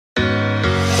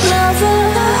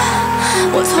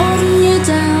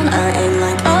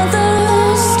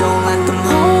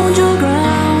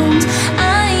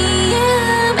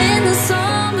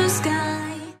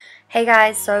Hey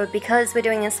guys, so because we're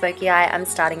doing a smoky eye, I'm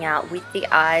starting out with the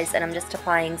eyes and I'm just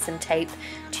applying some tape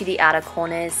to the outer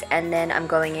corners, and then I'm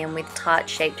going in with Tarte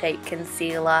Shape Tape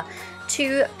Concealer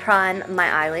to prime my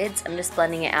eyelids. I'm just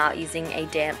blending it out using a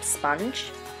damp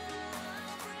sponge.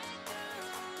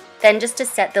 Then just to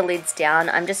set the lids down,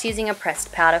 I'm just using a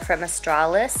pressed powder from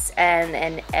Australis and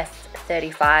an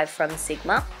F35 from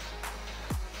Sigma.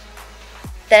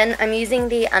 Then I'm using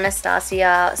the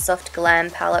Anastasia Soft Glam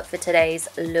palette for today's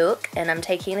look, and I'm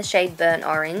taking the shade Burnt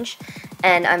Orange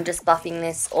and I'm just buffing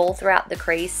this all throughout the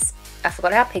crease. I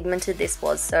forgot how pigmented this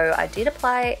was, so I did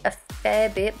apply a fair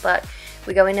bit, but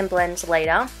we go in and blend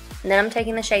later. And then I'm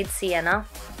taking the shade Sienna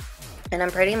and I'm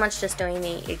pretty much just doing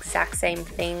the exact same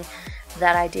thing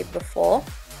that I did before.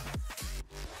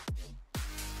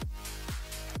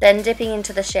 Then dipping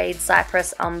into the shade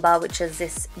Cyprus Umber, which is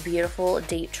this beautiful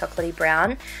deep chocolatey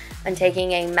brown. I'm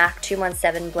taking a MAC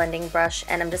 217 blending brush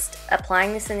and I'm just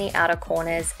applying this in the outer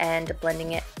corners and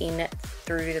blending it in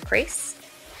through the crease.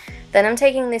 Then I'm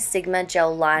taking this Sigma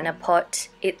gel liner pot.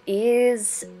 It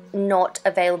is not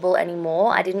available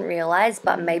anymore, I didn't realize,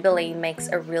 but Maybelline makes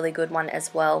a really good one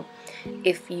as well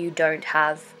if you don't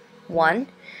have one.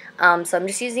 So I'm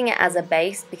just using it as a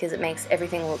base because it makes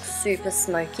everything look super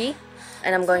smoky.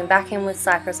 And I'm going back in with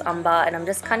Cyprus Umber and I'm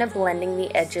just kind of blending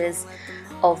the edges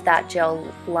of that gel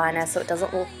liner so it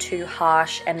doesn't look too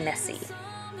harsh and messy.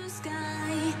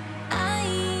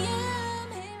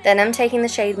 Then I'm taking the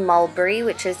shade Mulberry,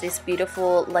 which is this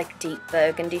beautiful like deep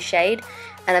burgundy shade,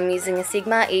 and I'm using a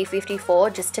Sigma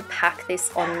E54 just to pack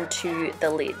this onto the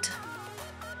lid.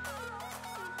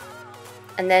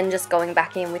 And then just going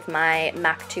back in with my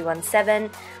MAC 217,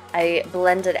 I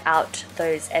blended out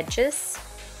those edges.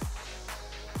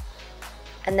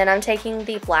 And then I'm taking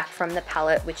the black from the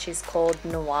palette, which is called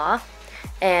Noir,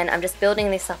 and I'm just building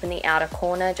this up in the outer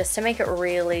corner just to make it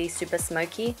really super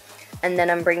smoky. And then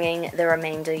I'm bringing the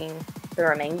remaining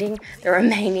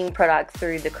product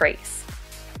through the crease.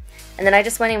 And then I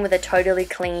just went in with a totally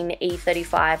clean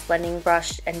E35 blending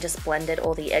brush and just blended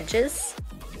all the edges.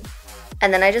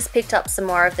 And then I just picked up some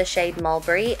more of the shade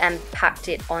Mulberry and packed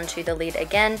it onto the lid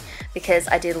again because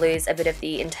I did lose a bit of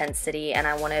the intensity and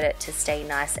I wanted it to stay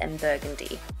nice and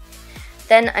burgundy.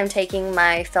 Then I'm taking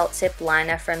my felt tip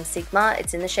liner from Sigma.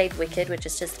 It's in the shade Wicked, which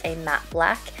is just a matte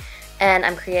black. And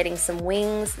I'm creating some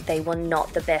wings. They were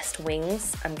not the best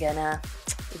wings. I'm gonna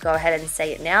go ahead and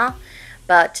say it now,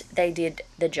 but they did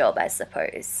the job, I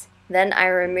suppose. Then I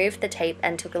removed the tape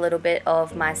and took a little bit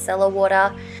of micellar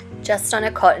water just on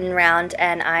a cotton round,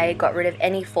 and I got rid of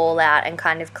any fallout and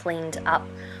kind of cleaned up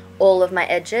all of my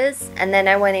edges. And then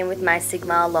I went in with my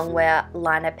Sigma Longwear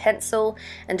liner pencil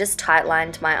and just tight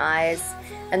lined my eyes.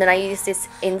 And then I used this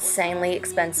insanely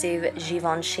expensive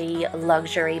Givenchy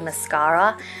luxury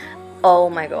mascara. Oh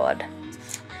my god.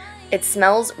 It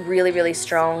smells really, really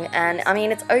strong, and I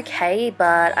mean it's okay,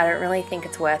 but I don't really think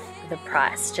it's worth the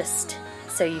price, just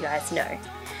so you guys know.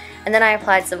 And then I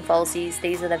applied some falsies.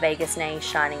 These are the Vegas Nay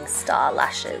Shining Star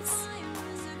lashes.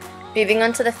 Moving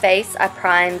on to the face, I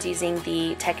primed using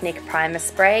the Technic primer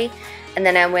spray, and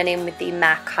then I went in with the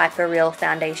MAC Hyper Real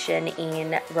foundation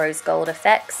in Rose Gold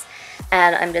Effects,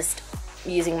 and I'm just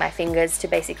using my fingers to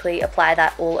basically apply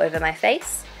that all over my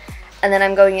face. And then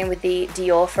I'm going in with the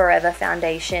Dior Forever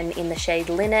foundation in the shade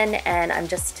Linen, and I'm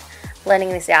just blending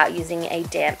this out using a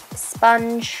damp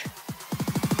sponge.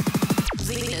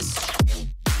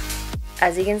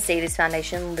 As you can see, this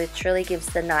foundation literally gives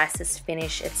the nicest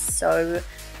finish. It's so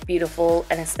beautiful,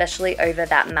 and especially over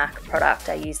that MAC product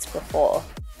I used before.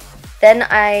 Then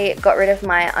I got rid of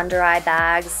my under eye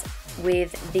bags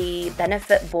with the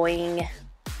Benefit Boing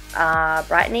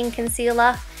Brightening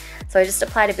Concealer. So I just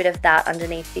applied a bit of that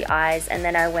underneath the eyes, and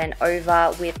then I went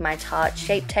over with my Tarte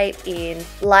Shape Tape in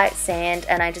Light Sand,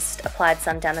 and I just applied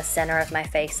some down the center of my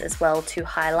face as well to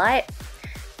highlight.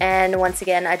 And once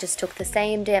again, I just took the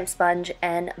same damp sponge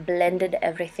and blended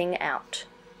everything out.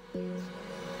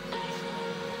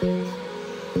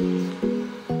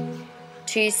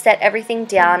 To set everything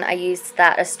down, I used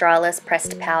that Australis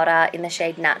pressed powder in the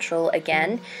shade Natural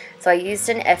again. So I used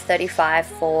an F35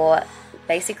 for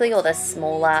basically all the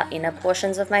smaller inner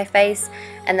portions of my face,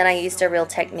 and then I used a Real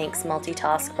Techniques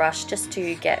multitask brush just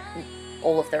to get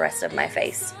all of the rest of my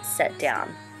face set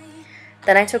down.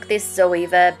 Then I took this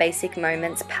Zoeva Basic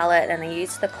Moments palette and I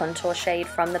used the contour shade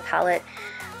from the palette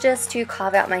just to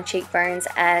carve out my cheekbones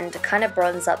and kind of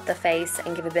bronze up the face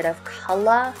and give a bit of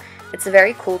color. It's a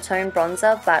very cool tone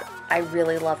bronzer, but I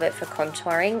really love it for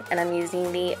contouring, and I'm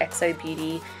using the XO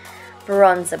Beauty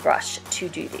bronzer brush to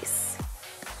do this.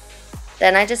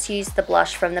 Then I just used the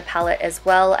blush from the palette as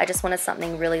well. I just wanted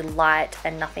something really light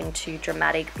and nothing too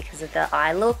dramatic because of the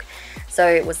eye look. So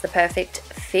it was the perfect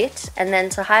fit. And then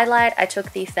to highlight, I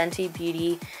took the Fenty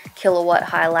Beauty Killawatt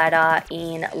highlighter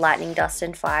in Lightning Dust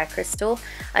and Fire Crystal.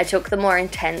 I took the more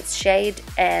intense shade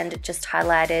and just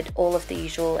highlighted all of the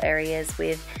usual areas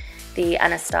with the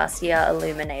Anastasia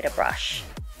Illuminator brush.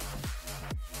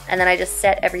 And then I just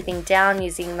set everything down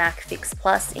using MAC Fix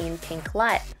Plus in Pink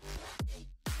Light.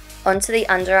 Onto the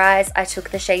under eyes, I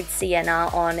took the shade Sienna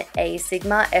on a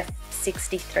Sigma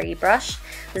F63 brush.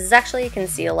 This is actually a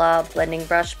concealer blending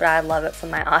brush, but I love it for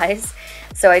my eyes.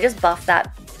 So I just buffed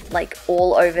that like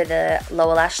all over the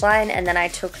lower lash line, and then I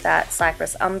took that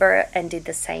Cyprus Umber and did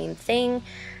the same thing.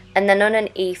 And then on an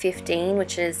E15,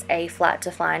 which is a flat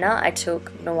definer, I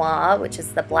took Noir, which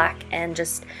is the black, and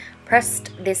just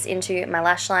pressed this into my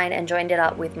lash line and joined it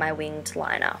up with my winged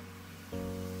liner.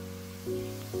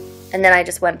 And then I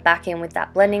just went back in with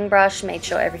that blending brush, made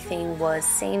sure everything was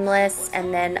seamless,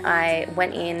 and then I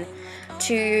went in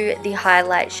to the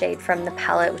highlight shade from the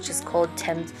palette, which is called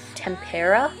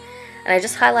Tempera, and I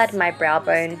just highlighted my brow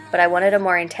bone, but I wanted a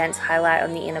more intense highlight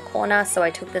on the inner corner, so I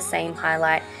took the same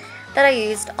highlight that I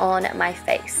used on my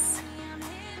face.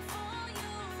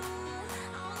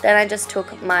 Then I just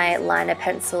took my liner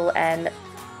pencil and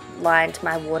lined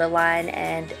my waterline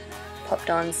and popped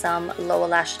on some lower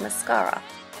lash mascara.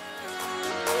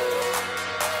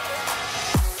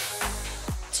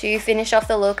 To finish off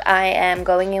the look, I am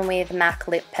going in with MAC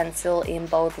Lip Pencil in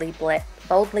Boldly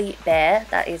Bare,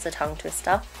 that is a tongue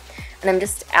twister. And I'm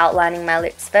just outlining my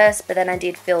lips first, but then I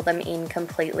did fill them in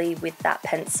completely with that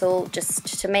pencil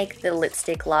just to make the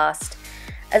lipstick last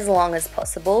as long as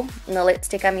possible. And the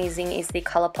lipstick I'm using is the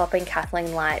Colourpop and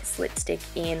Kathleen Lights lipstick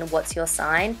in What's Your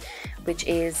Sign, which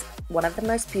is one of the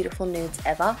most beautiful nudes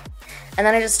ever. And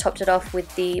then I just topped it off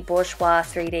with the Bourjois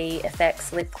 3D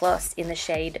Effects lip gloss in the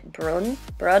shade Brun.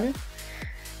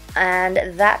 And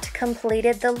that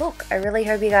completed the look. I really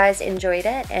hope you guys enjoyed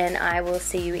it, and I will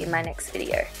see you in my next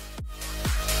video.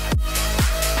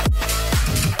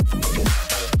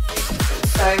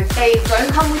 So they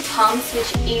don't come with pumps,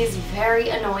 which is very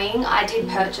annoying. I did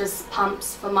purchase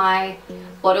pumps for my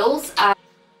bottles.